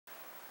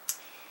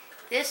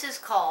This is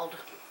called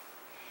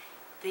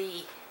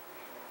the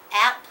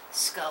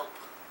AppScope,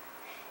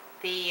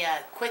 the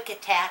Quick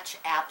Attach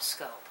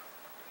AppScope.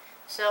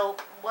 So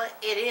what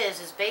it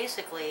is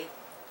basically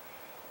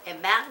a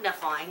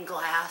magnifying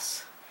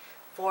glass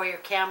for your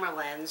camera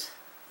lens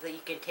that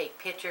you can take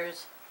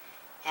pictures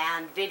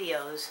and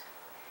videos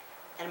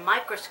and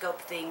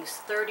microscope things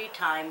 30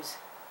 times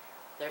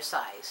their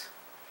size.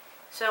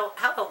 So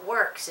how it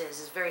works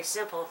is very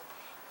simple.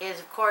 Is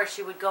of course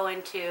you would go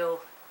into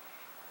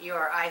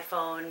your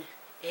iPhone,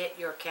 hit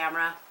your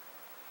camera,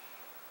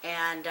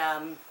 and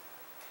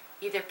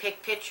either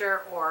pick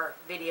picture or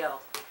video.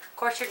 Of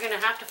course you're going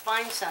to have to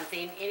find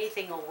something.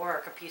 Anything will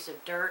work. A piece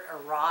of dirt, a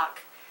rock,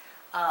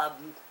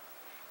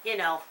 you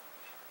know,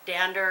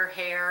 dander,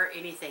 hair,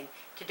 anything.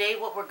 Today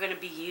what we're going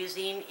to be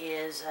using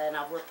is, and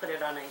I will put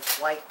it on a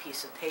white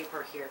piece of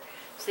paper here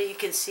so you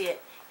can see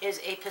it,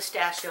 is a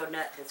pistachio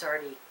nut that's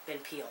already been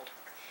peeled.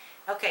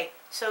 Okay,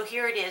 so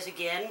here it is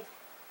again,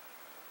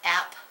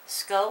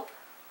 AppScope,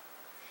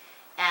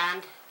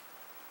 and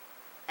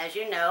as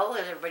you know,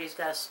 everybody's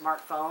got a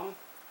smartphone.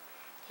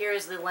 Here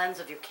is the lens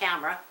of your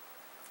camera.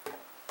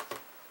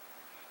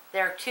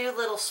 There are two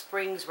little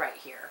springs right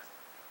here.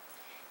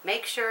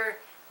 Make sure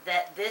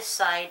that this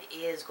side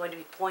is going to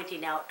be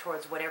pointing out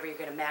towards whatever you're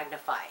going to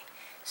magnify.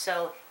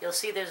 So you'll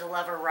see there's a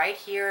lever right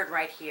here and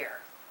right here.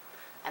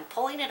 I'm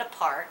pulling it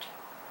apart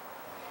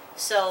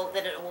so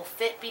that it will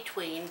fit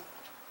between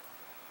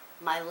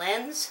my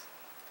lens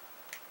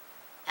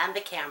and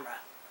the camera.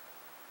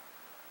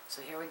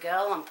 So here we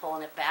go, I'm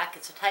pulling it back.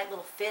 It's a tight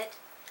little fit.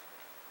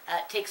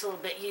 It takes a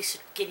little bit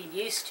getting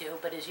used to,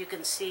 but as you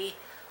can see,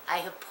 I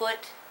have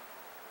put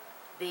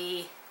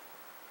the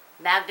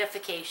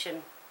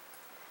magnification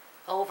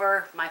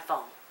over my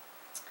phone.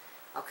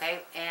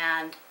 Okay,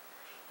 and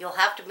you'll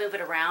have to move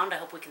it around. I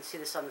hope we can see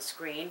this on the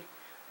screen.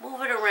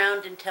 Move it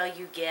around until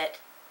you get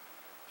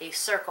a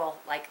circle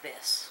like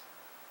this.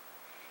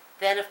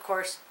 Then of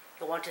course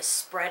you'll want to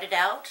spread it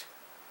out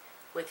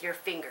with your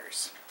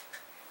fingers.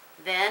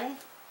 Then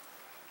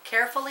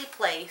carefully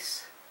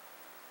place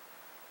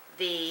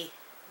the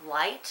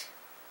light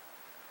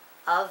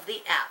of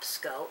the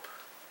AppScope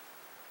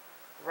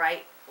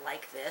right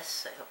like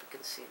this. I hope you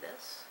can see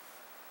this.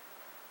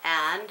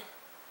 And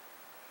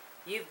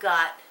you've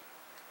got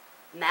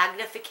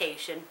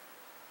magnification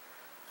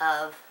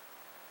of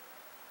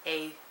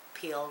a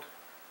peeled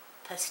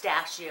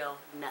pistachio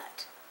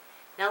nut.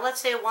 Now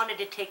let's say I wanted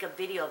to take a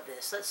video of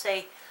this. Let's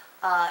say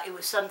it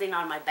was something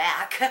on my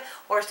back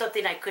or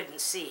something I couldn't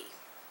see.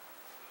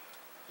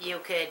 You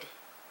could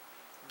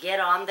get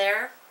on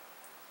there,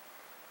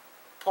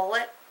 pull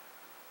it,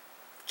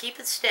 keep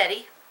it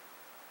steady,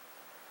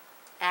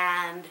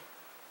 and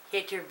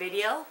hit your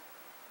video.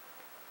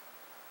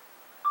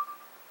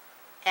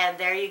 And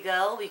there you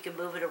go. You can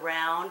move it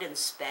around,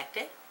 inspect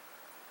it,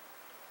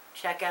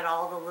 check out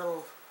all the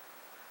little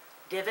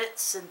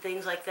divots and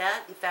things like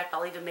that. In fact,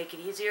 I'll even make it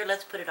easier.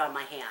 Let's put it on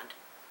my hand.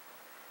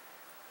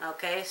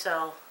 Okay,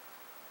 so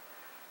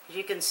as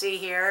you can see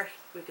here,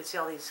 we can see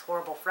all these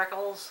horrible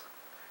freckles.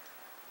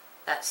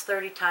 That's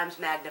 30 times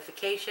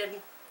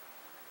magnification.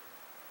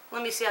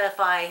 Let me see if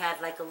I had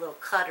like a little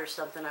cut or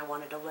something I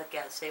wanted to look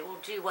at. Say, well,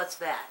 gee, what's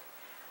that?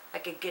 I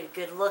could get a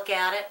good look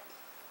at it.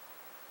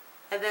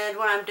 And then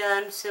when I'm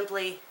done,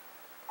 simply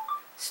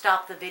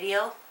stop the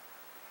video.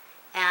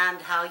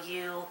 And how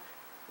you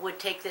would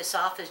take this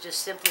off is just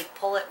simply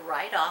pull it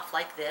right off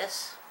like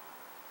this.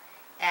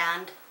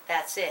 And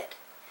that's it.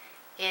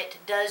 It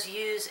does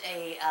use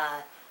a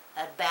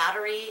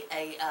battery,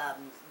 a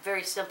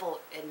very simple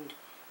and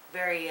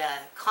very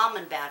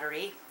common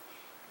battery.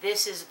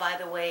 This is, by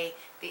the way,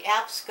 the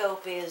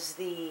AppScope is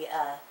the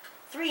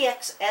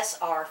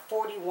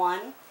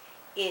 3XSR41.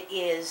 It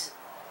is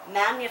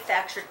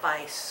manufactured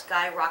by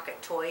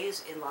Skyrocket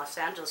Toys in Los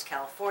Angeles,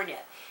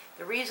 California.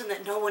 The reason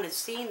that no one has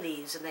seen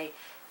these, and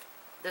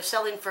they're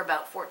selling for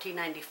about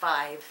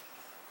 $14.95,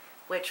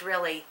 which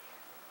really,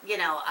 you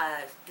know,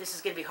 this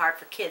is going to be hard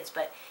for kids,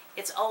 but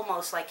it's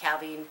almost like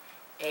having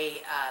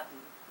a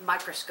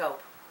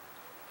microscope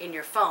in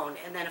your phone.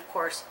 And then, of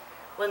course,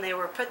 when they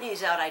were putting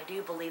these out, I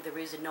do believe the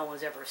reason no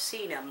one's ever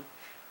seen them,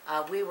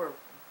 we were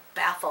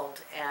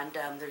baffled, and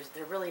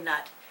they're really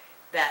not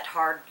that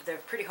hard. They're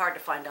pretty hard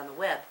to find on the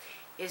web,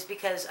 is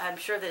because I'm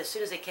sure that as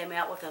soon as they came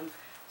out with them,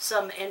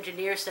 some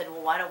engineer said,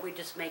 well, why don't we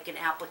just make an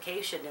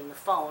application in the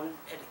phone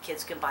and the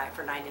kids can buy it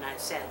for 99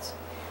 cents.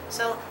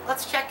 So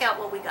let's check out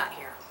what we got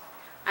here.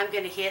 I'm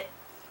going to hit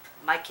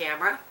my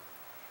camera,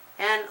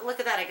 and look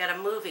at that, I got a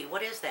movie.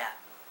 What is that?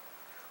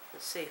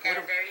 Let's see.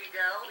 And there you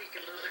go. You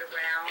can move it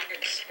around and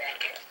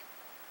inspect it.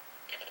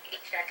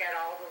 Check out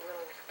all the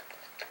little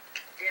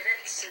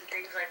divots and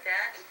things like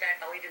that. In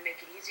fact, I'll even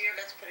make it easier.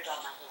 Let's put it on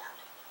my hand.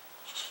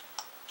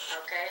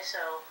 Okay,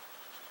 so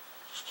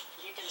as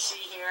you can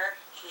see here,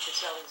 we can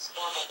see all these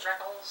horrible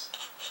freckles.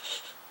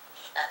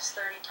 That's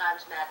 30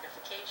 times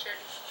magnification.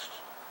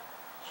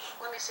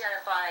 Let me see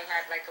if I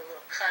had like a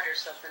little cut or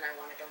something I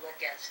wanted to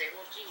look at. Say,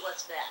 well, gee,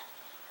 what's that?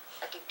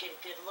 I could get a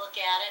good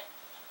look at it.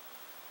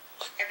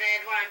 And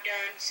then when I'm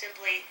done,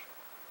 simply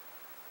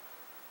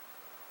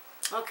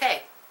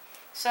Okay,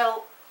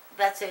 so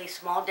that's a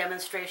small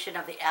demonstration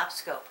of the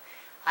AppScope.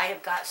 I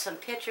have got some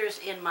pictures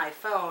in my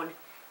phone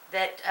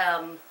that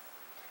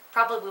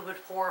probably would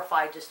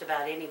horrify just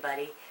about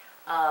anybody,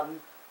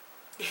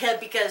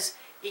 because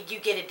you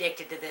get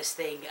addicted to this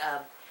thing.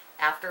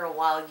 After a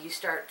while you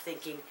start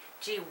thinking,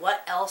 gee,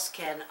 what else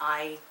can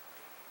I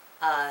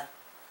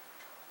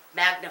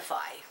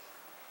magnify?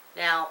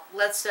 Now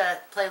let's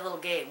play a little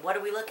game. What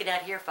are we looking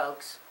at here,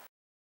 folks?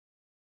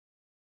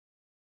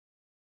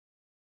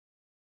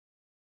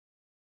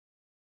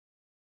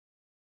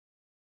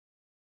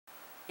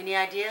 Any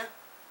idea?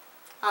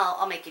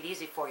 I'll make it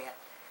easy for you.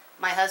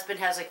 My husband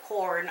has a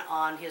corn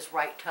on his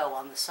right toe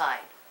on the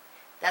side.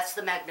 That's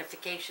the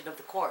magnification of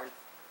the corn.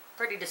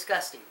 Pretty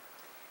disgusting,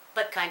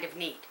 but kind of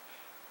neat.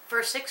 For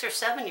a 6 or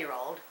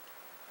 7-year-old,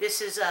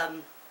 this is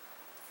a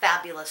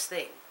fabulous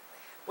thing.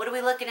 What are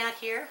we looking at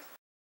here?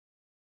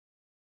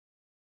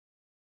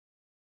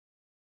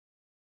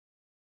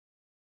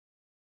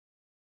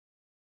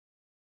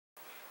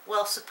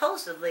 Well,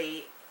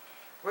 supposedly,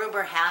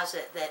 rumor has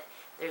it that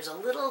there's a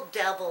little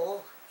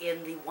devil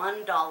in the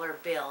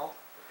 $1 bill,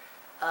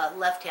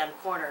 left-hand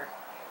corner.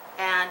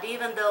 And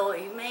even though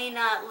he may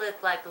not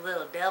look like a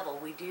little devil,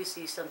 we do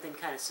see something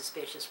kind of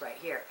suspicious right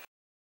here.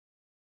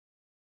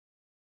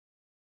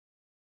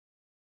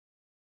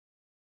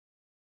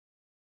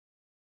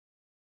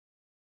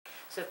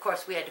 So of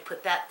course we had to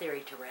put that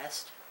theory to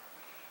rest.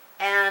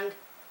 And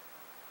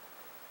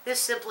this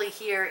simply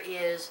here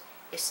is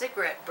a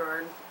cigarette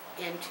burn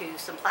into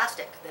some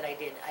plastic that I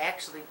did. I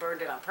actually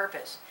burned it on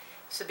purpose.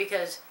 So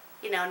because,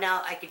 you know,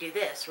 now I could do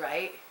this,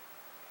 right?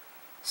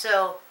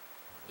 So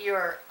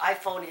your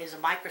iPhone is a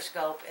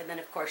microscope, and then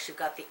of course you've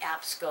got the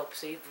AppScope,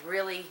 so you've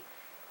really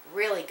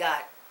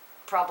got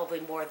probably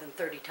more than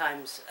 30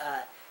 times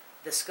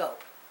the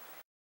scope.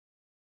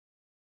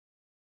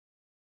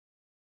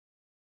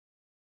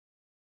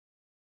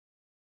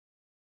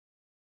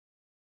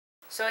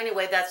 So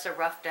anyway, that's a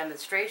rough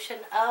demonstration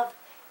of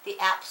the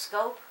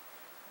AppScope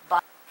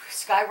by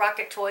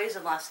Skyrocket Toys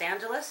in Los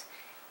Angeles.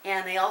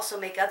 And they also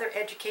make other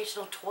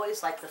educational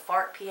toys like the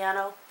fart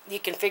piano. You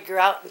can figure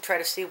out and try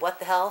to see what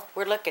the hell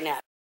we're looking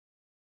at.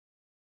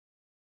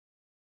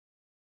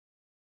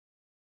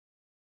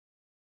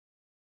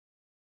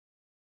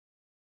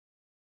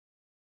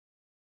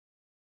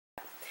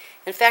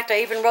 In fact, I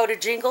even wrote a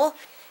jingle.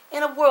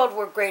 In a world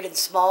where great and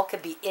small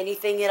could be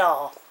anything at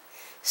all.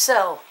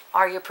 So,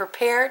 are you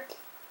prepared?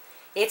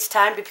 It's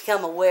time to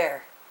become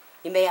aware.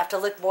 You may have to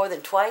look more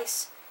than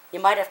twice. You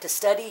might have to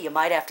study. You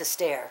might have to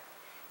stare.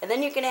 And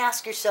then you can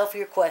ask yourself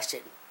your question.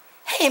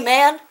 Hey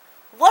man,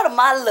 what am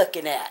I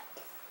looking at?